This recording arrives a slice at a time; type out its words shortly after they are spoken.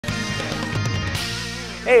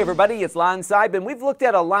Hey everybody, it's Lon.TV, and we've looked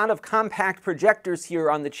at a lot of compact projectors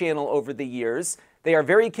here on the channel over the years. They are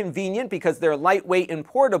very convenient because they're lightweight and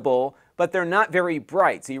portable, but they're not very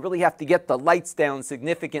bright, so you really have to get the lights down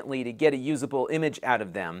significantly to get a usable image out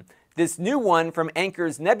of them. This new one from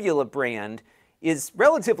Anker's Nebula brand is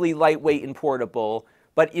relatively lightweight and portable,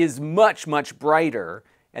 but is much, much brighter,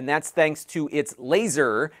 and that's thanks to its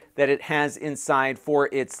laser that it has inside for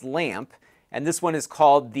its lamp. And this one is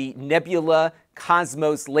called the Nebula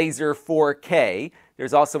Cosmos Laser 4K.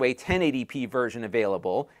 There's also a 1080p version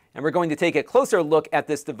available. And we're going to take a closer look at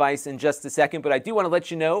this device in just a second, but I do want to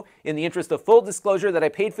let you know, in the interest of full disclosure, that I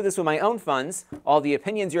paid for this with my own funds. All the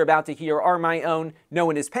opinions you're about to hear are my own. No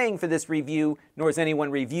one is paying for this review, nor has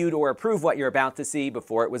anyone reviewed or approved what you're about to see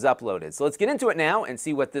before it was uploaded. So let's get into it now and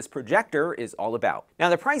see what this projector is all about. Now,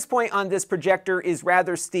 the price point on this projector is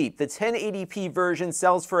rather steep. The 1080p version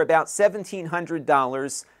sells for about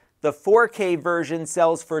 $1,700. The 4K version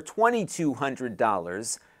sells for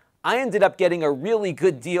 $2,200. I ended up getting a really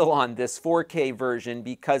good deal on this 4K version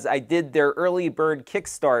because I did their early bird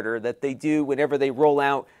Kickstarter that they do whenever they roll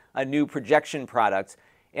out a new projection product.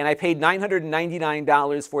 And I paid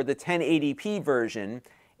 $999 for the 1080p version,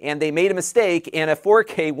 and they made a mistake and a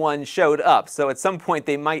 4K one showed up. So at some point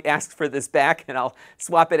they might ask for this back and I'll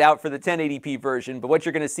swap it out for the 1080p version. But what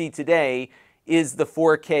you're going to see today is the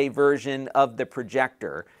 4K version of the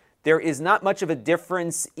projector. There is not much of a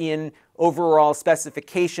difference in overall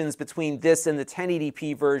specifications between this and the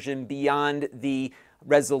 1080p version beyond the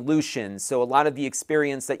resolution. So a lot of the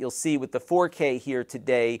experience that you'll see with the 4K here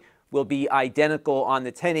today will be identical on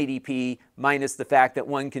the 1080p, minus the fact that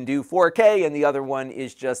one can do 4K and the other one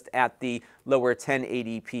is just at the lower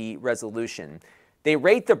 1080p resolution. They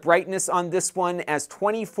rate the brightness on this one as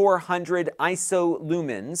 2400 ISO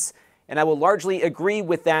lumens, and I will largely agree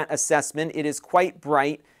with that assessment. It is quite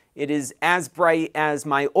bright. It is as bright as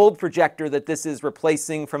my old projector that this is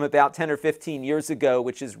replacing from about 10 or 15 years ago,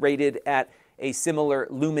 which is rated at a similar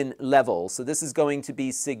lumen level. So this is going to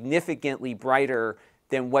be significantly brighter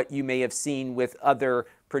than what you may have seen with other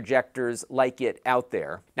projectors like it out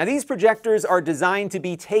there. Now, these projectors are designed to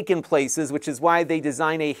be taken places, which is why they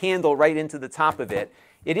design a handle right into the top of it.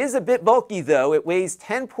 It is a bit bulky though. It weighs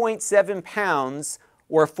 10.7 pounds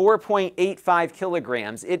or 4.85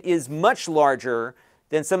 kilograms. It is much larger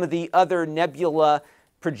than some of the other Nebula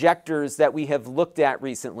projectors that we have looked at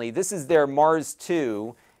recently. This is their Mars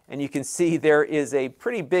 2, and you can see there is a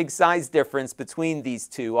pretty big size difference between these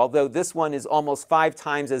two, although this one is almost 5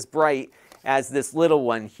 times as bright as this little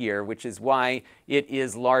one here, which is why it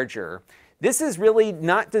is larger. This is really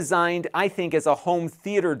not designed, I think, as a home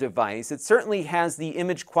theater device. It certainly has the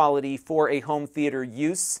image quality for a home theater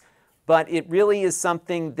use, but it really is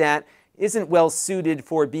something that isn't well suited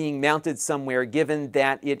for being mounted somewhere, given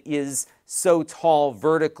that it is so tall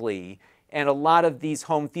vertically. And a lot of these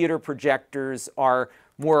home theater projectors are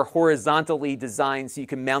more horizontally designed so you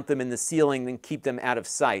can mount them in the ceiling and keep them out of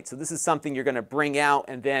sight. So this is something you're going to bring out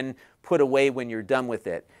and then put away when you're done with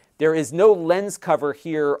it. There is no lens cover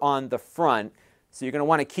here on the front, so you're going to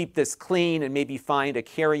want to keep this clean and maybe find a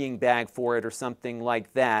carrying bag for it or something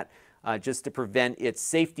like that. Just to prevent its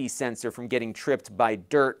safety sensor from getting tripped by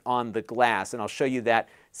dirt on the glass. And I'll show you that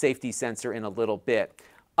safety sensor in a little bit.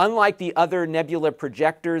 Unlike the other Nebula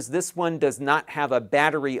projectors, this one does not have a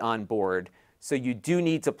battery on board, so you do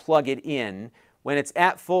need to plug it in. When it's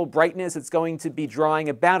at full brightness, it's going to be drawing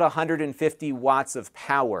about 150 watts of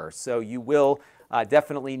power, so you will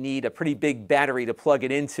definitely need a pretty big battery to plug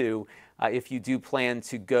it into if you do plan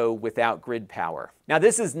to go without grid power. Now,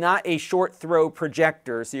 this is not a short throw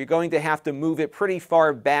projector, so you're going to have to move it pretty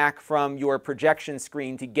far back from your projection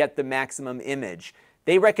screen to get the maximum image.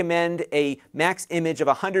 They recommend a max image of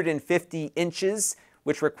 150 inches,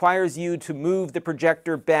 which requires you to move the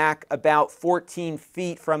projector back about 14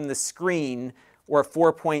 feet from the screen, or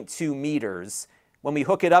 4.2 meters. When we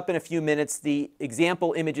hook it up in a few minutes, the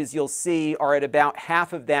example images you'll see are at about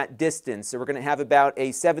half of that distance. So we're going to have about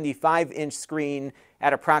a 75-inch screen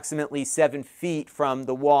at approximately 7 feet from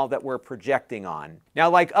the wall that we're projecting on.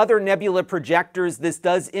 Now, like other Nebula projectors, this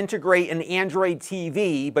does integrate an Android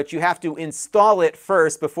TV, but you have to install it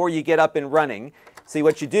first before you get up and running. So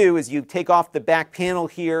what you do is you take off the back panel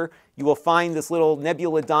here. You will find this little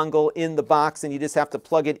Nebula dongle in the box, and you just have to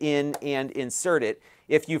plug it in and insert it.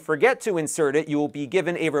 If you forget to insert it, you will be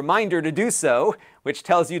given a reminder to do so, which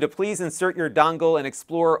tells you to please insert your dongle and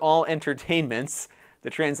explore all entertainments. The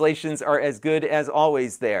translations are as good as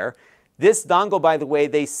always there. This dongle, by the way,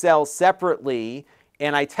 they sell separately,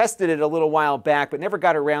 and I tested it a little while back, but never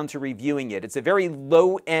got around to reviewing it. It's a very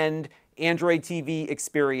low-end Android TV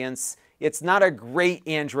experience. It's not a great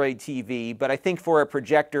Android TV, but I think for a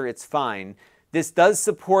projector it's fine. This does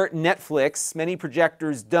support Netflix. Many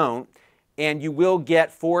projectors don't. And you will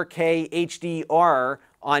get 4K HDR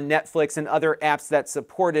on Netflix and other apps that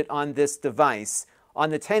support it on this device.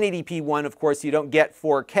 On the 1080p one, of course, you don't get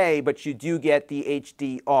 4K, but you do get the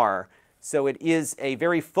HDR. So it is a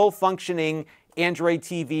very full-functioning Android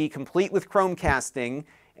TV, complete with Chromecasting,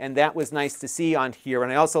 and that was nice to see on here.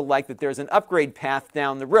 And I also like that there's an upgrade path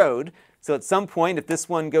down the road. So at some point, if this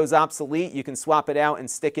one goes obsolete, you can swap it out and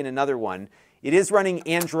stick in another one. It is running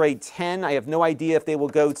Android 10. I have no idea if they will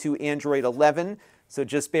go to Android 11, so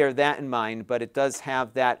just bear that in mind, but it does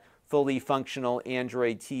have that fully functional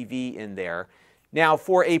Android TV in there. Now,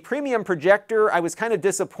 for a premium projector, I was kind of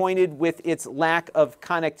disappointed with its lack of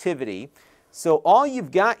connectivity. So all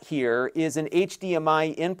you've got here is an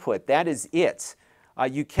HDMI input. That is it.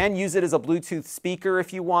 You can use it as a Bluetooth speaker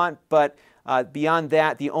if you want, but beyond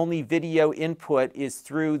that, the only video input is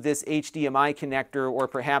through this HDMI connector or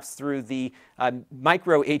perhaps through the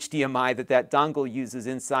micro HDMI that dongle uses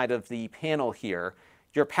inside of the panel here.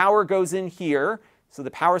 Your power goes in here, so the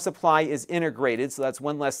power supply is integrated, so that's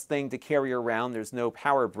one less thing to carry around. There's no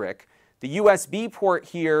power brick. The USB port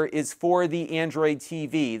here is for the Android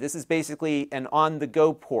TV. This is basically an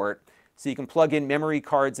on-the-go port, so you can plug in memory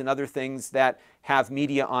cards and other things that have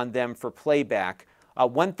media on them for playback.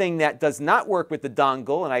 One thing that does not work with the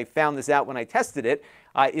dongle, and I found this out when I tested it,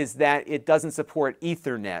 is that it doesn't support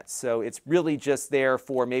Ethernet. So it's really just there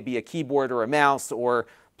for maybe a keyboard or a mouse or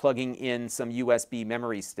plugging in some USB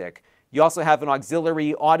memory stick. You also have an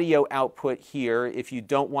auxiliary audio output here if you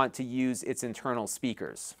don't want to use its internal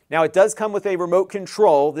speakers. Now it does come with a remote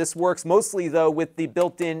control. This works mostly though with the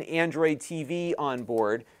built-in Android TV on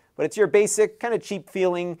board. But it's your basic, kind of cheap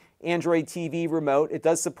feeling Android TV remote. It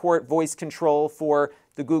does support voice control for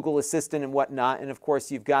the Google Assistant and whatnot. And of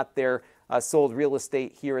course, you've got their sold real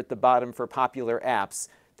estate here at the bottom for popular apps.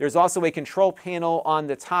 There's also a control panel on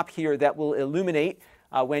the top here that will illuminate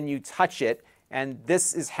when you touch it. And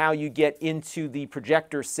this is how you get into the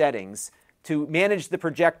projector settings. To manage the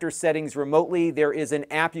projector settings remotely, there is an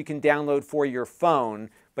app you can download for your phone,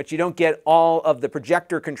 but you don't get all of the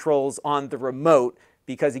projector controls on the remote,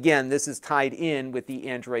 because again, this is tied in with the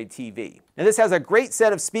Android TV. Now this has a great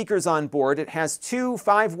set of speakers on board. It has two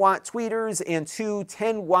 5-watt tweeters and two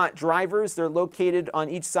 10-watt drivers. They're located on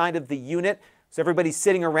each side of the unit, so everybody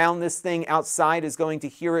sitting around this thing outside is going to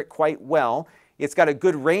hear it quite well. It's got a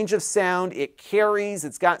good range of sound, it carries,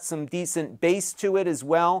 it's got some decent bass to it as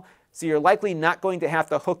well. So you're likely not going to have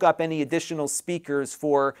to hook up any additional speakers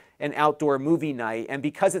for an outdoor movie night. And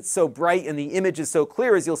because it's so bright and the image is so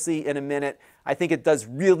clear, as you'll see in a minute, I think it does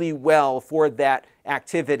really well for that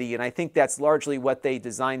activity. And I think that's largely what they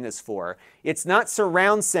designed this for. It's not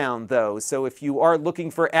surround sound though, so if you are looking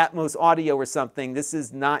for Atmos audio or something, this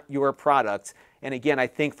is not your product. And again, I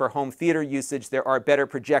think for home theater usage, there are better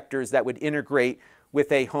projectors that would integrate with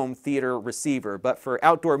a home theater receiver. But for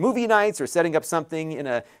outdoor movie nights or setting up something in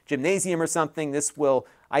a gymnasium or something, this will,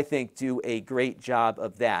 I think, do a great job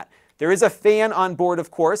of that. There is a fan on board, of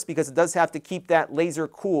course, because it does have to keep that laser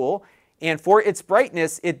cool. And for its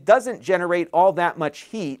brightness, it doesn't generate all that much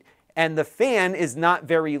heat, and the fan is not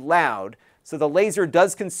very loud. So the laser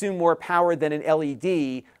does consume more power than an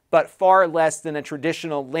LED, but far less than a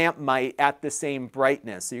traditional lamp might at the same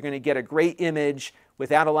brightness. So you're going to get a great image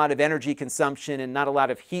without a lot of energy consumption and not a lot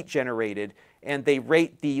of heat generated. And they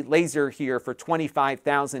rate the laser here for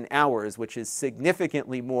 25,000 hours, which is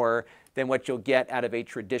significantly more than what you'll get out of a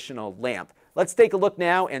traditional lamp. Let's take a look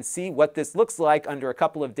now and see what this looks like under a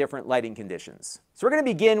couple of different lighting conditions. So we're going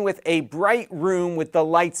to begin with a bright room with the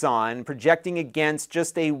lights on, projecting against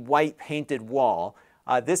just a white painted wall.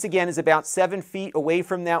 This again is about 7 feet away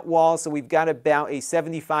from that wall, so we've got about a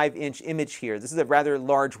 75-inch image here. This is a rather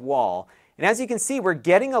large wall. And as you can see, we're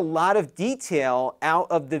getting a lot of detail out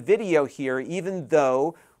of the video here, even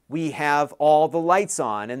though we have all the lights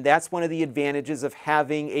on. And that's one of the advantages of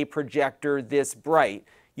having a projector this bright.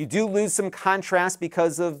 You do lose some contrast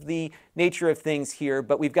because of the nature of things here,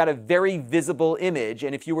 but we've got a very visible image.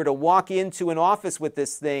 And if you were to walk into an office with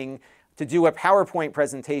this thing to do a PowerPoint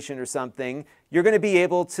presentation or something, you're going to be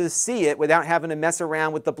able to see it without having to mess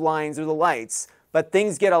around with the blinds or the lights. But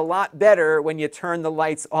things get a lot better when you turn the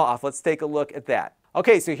lights off. Let's take a look at that.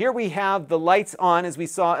 Okay, so here we have the lights on as we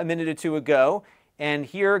saw a minute or two ago. And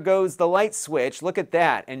here goes the light switch. Look at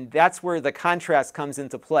that. And that's where the contrast comes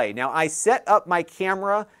into play. Now, I set up my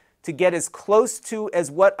camera to get as close to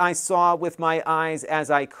as what I saw with my eyes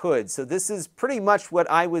as I could. So this is pretty much what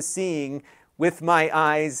I was seeing with my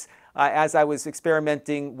eyes as I was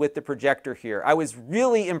experimenting with the projector here. I was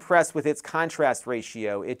really impressed with its contrast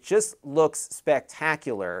ratio. It just looks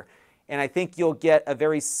spectacular, and I think you'll get a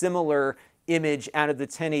very similar image out of the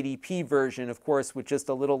 1080p version, of course, with just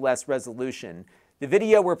a little less resolution. The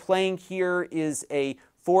video we're playing here is a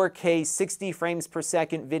 4K 60 frames per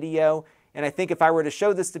second video, and I think if I were to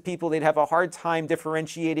show this to people, they'd have a hard time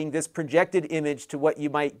differentiating this projected image to what you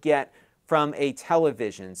might get from a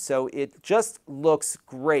television. So it just looks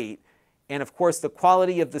great. And of course, the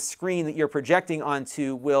quality of the screen that you're projecting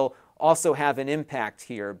onto will also have an impact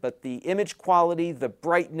here. But the image quality, the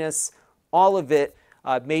brightness, all of it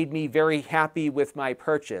made me very happy with my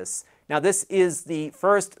purchase. Now, this is the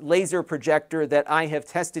first laser projector that I have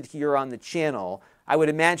tested here on the channel. I would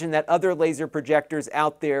imagine that other laser projectors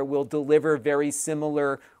out there will deliver very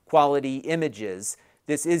similar quality images.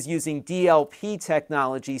 This is using DLP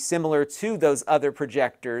technology similar to those other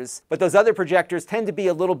projectors, but those other projectors tend to be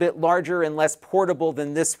a little bit larger and less portable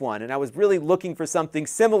than this one, and I was really looking for something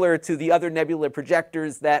similar to the other Nebula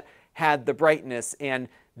projectors that had the brightness, and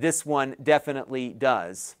this one definitely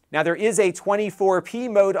does. Now, there is a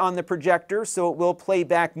 24p mode on the projector, so it will play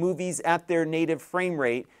back movies at their native frame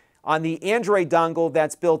rate. On the Android dongle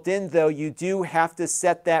that's built in, though, you do have to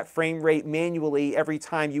set that frame rate manually every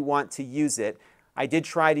time you want to use it. I did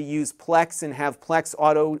try to use Plex and have Plex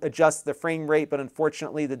auto-adjust the frame rate, but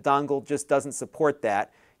unfortunately the dongle just doesn't support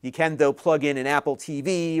that. You can, though, plug in an Apple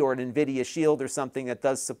TV or an NVIDIA Shield or something that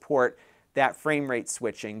does support that frame rate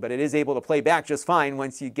switching, but it is able to play back just fine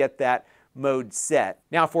once you get that mode set.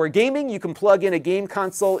 Now, for gaming, you can plug in a game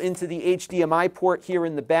console into the HDMI port here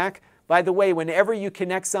in the back. By the way, whenever you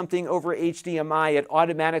connect something over HDMI, it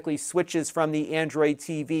automatically switches from the Android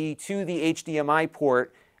TV to the HDMI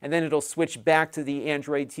port, and then it'll switch back to the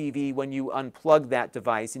Android TV when you unplug that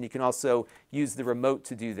device, and you can also use the remote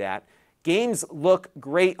to do that. Games look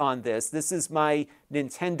great on this. This is my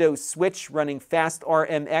Nintendo Switch running Fast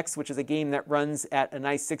RMX, which is a game that runs at a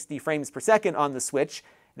nice 60 frames per second on the Switch,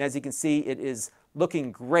 and as you can see, it is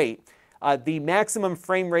looking great. The maximum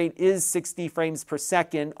frame rate is 60 frames per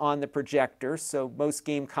second on the projector, so most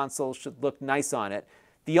game consoles should look nice on it.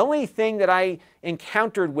 The only thing that I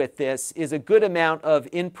encountered with this is a good amount of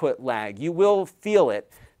input lag. You will feel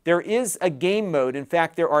it. There is a game mode. In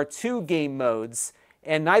fact, there are two game modes,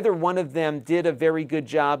 and neither one of them did a very good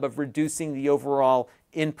job of reducing the overall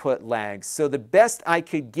input lag. So the best I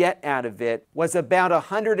could get out of it was about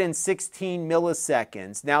 116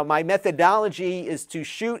 milliseconds. Now, my methodology is to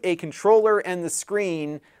shoot a controller and the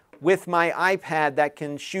screen with my iPad that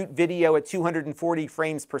can shoot video at 240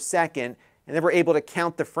 frames per second, and then we're able to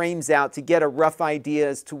count the frames out to get a rough idea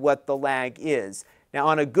as to what the lag is. Now,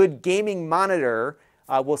 on a good gaming monitor,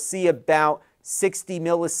 we'll see about 60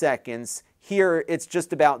 milliseconds. Here, it's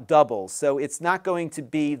just about double, so it's not going to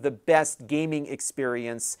be the best gaming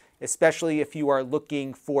experience, especially if you are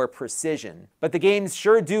looking for precision. But the games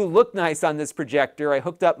sure do look nice on this projector. I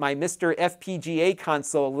hooked up my Mr. FPGA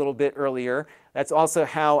console a little bit earlier. That's also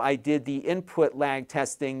how I did the input lag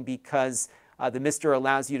testing, because the Mr.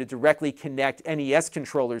 allows you to directly connect NES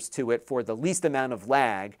controllers to it for the least amount of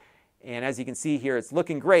lag. And as you can see here, it's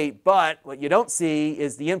looking great, but what you don't see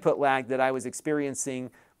is the input lag that I was experiencing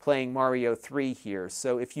playing Mario 3 here.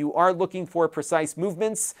 So if you are looking for precise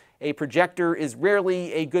movements, a projector is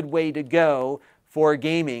rarely a good way to go for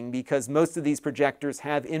gaming, because most of these projectors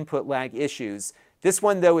have input lag issues. This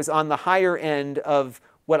one, though, is on the higher end of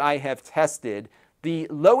what I have tested. The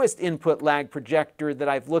lowest input lag projector that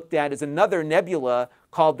I've looked at is another Nebula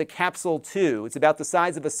called the Capsule 2. It's about the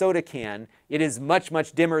size of a soda can. It is much,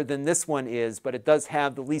 much dimmer than this one is, but it does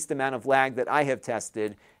have the least amount of lag that I have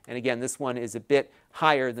tested. And again, this one is a bit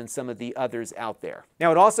higher than some of the others out there.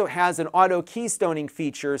 Now, it also has an auto keystoning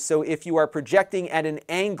feature, so if you are projecting at an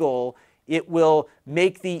angle, it will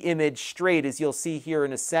make the image straight, as you'll see here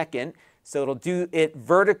in a second. So it'll do it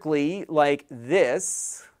vertically like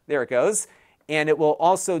this. There it goes. And it will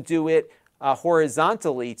also do it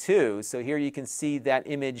horizontally too. So here you can see that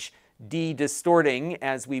image de-distorting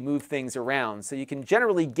as we move things around. So you can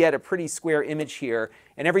generally get a pretty square image here,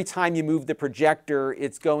 and every time you move the projector,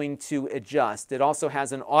 it's going to adjust. It also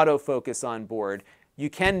has an autofocus on board. You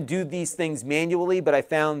can do these things manually, but I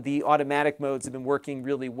found the automatic modes have been working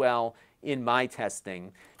really well in my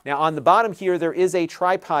testing. Now, on the bottom here, there is a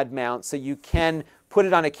tripod mount, so you can put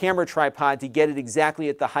it on a camera tripod to get it exactly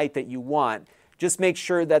at the height that you want. Just make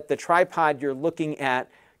sure that the tripod you're looking at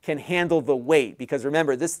can handle the weight, because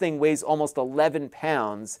remember, this thing weighs almost 11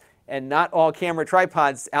 pounds, and not all camera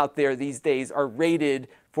tripods out there these days are rated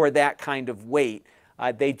for that kind of weight.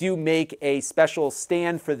 They do make a special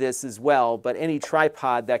stand for this as well, but any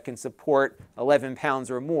tripod that can support 11 pounds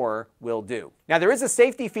or more will do. Now, there is a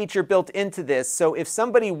safety feature built into this, so if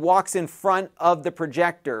somebody walks in front of the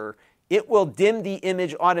projector, it will dim the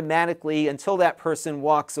image automatically until that person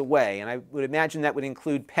walks away. And I would imagine that would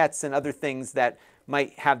include pets and other things that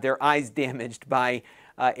might have their eyes damaged by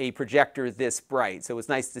a projector this bright. So it was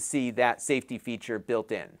nice to see that safety feature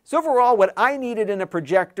built in. So overall, what I needed in a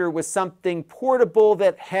projector was something portable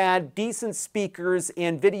that had decent speakers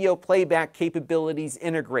and video playback capabilities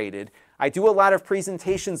integrated. I do a lot of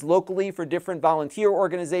presentations locally for different volunteer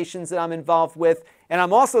organizations that I'm involved with, and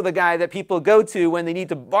I'm also the guy that people go to when they need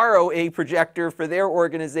to borrow a projector for their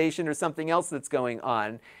organization or something else that's going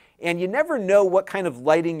on. And you never know what kind of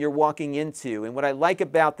lighting you're walking into. And what I like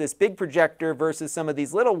about this big projector versus some of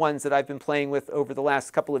these little ones that I've been playing with over the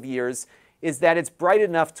last couple of years is that it's bright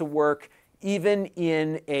enough to work even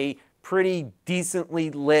in a pretty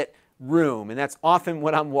decently lit room. And that's often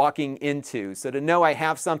what I'm walking into. So to know I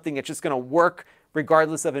have something that's just going to work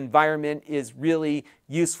regardless of environment is really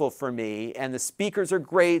useful for me. And the speakers are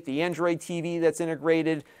great. The Android TV that's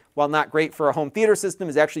integrated, while not great for a home theater system,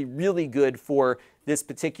 is actually really good for this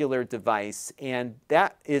particular device, and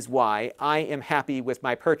that is why I am happy with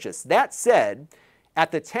my purchase. That said,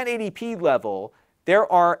 at the 1080p level, there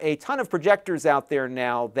are a ton of projectors out there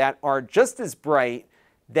now that are just as bright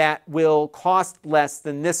that will cost less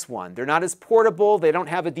than this one. They're not as portable, they don't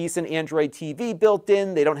have a decent Android TV built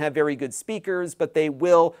in, they don't have very good speakers, but they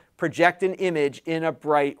will project an image in a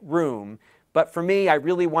bright room. But for me, I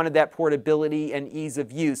really wanted that portability and ease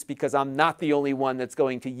of use because I'm not the only one that's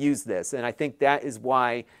going to use this. And I think that is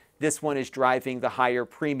why this one is driving the higher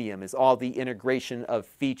premium, is all the integration of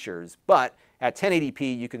features. But at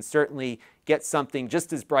 1080p, you can certainly get something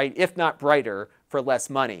just as bright, if not brighter, for less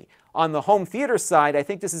money. On the home theater side, I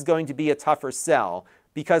think this is going to be a tougher sell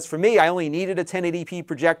because for me, I only needed a 1080p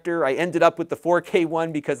projector. I ended up with the 4K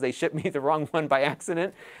one because they shipped me the wrong one by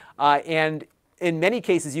accident. And in many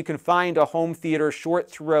cases, you can find a home theater short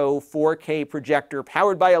throw 4K projector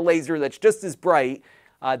powered by a laser that's just as bright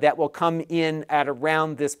that will come in at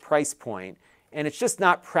around this price point. And it's just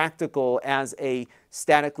not practical as a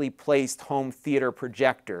statically placed home theater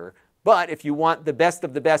projector. But if you want the best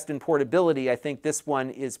of the best in portability, I think this one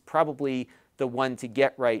is probably the one to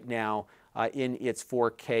get right now in its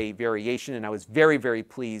 4K variation. And I was very, very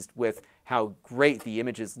pleased with how great the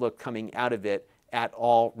images look coming out of it at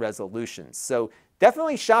all resolutions. So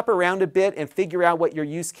definitely shop around a bit and figure out what your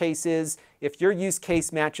use case is. If your use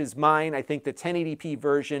case matches mine, I think the 1080p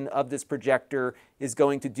version of this projector is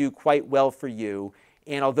going to do quite well for you.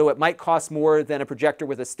 And although it might cost more than a projector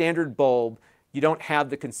with a standard bulb, you don't have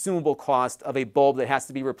the consumable cost of a bulb that has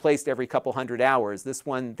to be replaced every couple hundred hours. This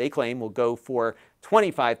one, they claim, will go for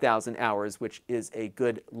 25,000 hours, which is a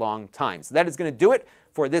good long time. So that is going to do it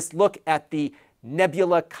for this look at the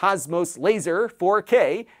Nebula Cosmos Laser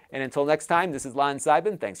 4K. And until next time, this is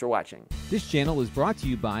Lon.TV. Thanks for watching. This channel is brought to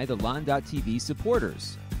you by the Lon.TV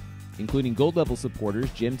supporters, including gold level supporters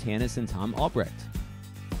Jim Tanis and Tom Albrecht,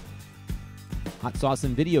 Hot Sauce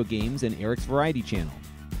and Video Games and Eric's Variety Channel,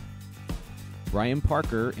 Brian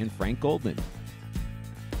Parker and Frank Goldman,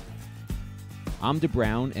 Amda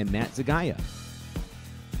Brown and Matt Zagaya,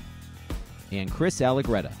 and Chris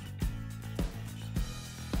Allegretta.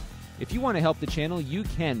 If you want to help the channel, you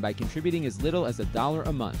can by contributing as little as $1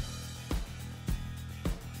 a month.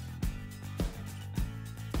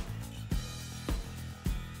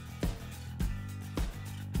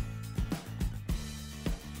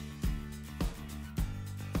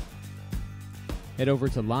 Head over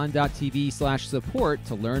to lon.tv/support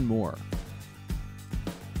to learn more.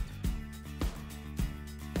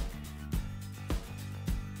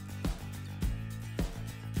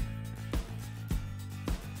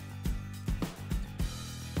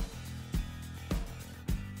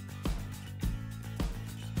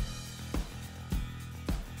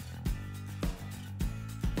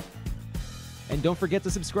 And don't forget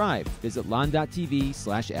to subscribe. Visit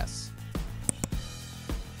lon.tv/s.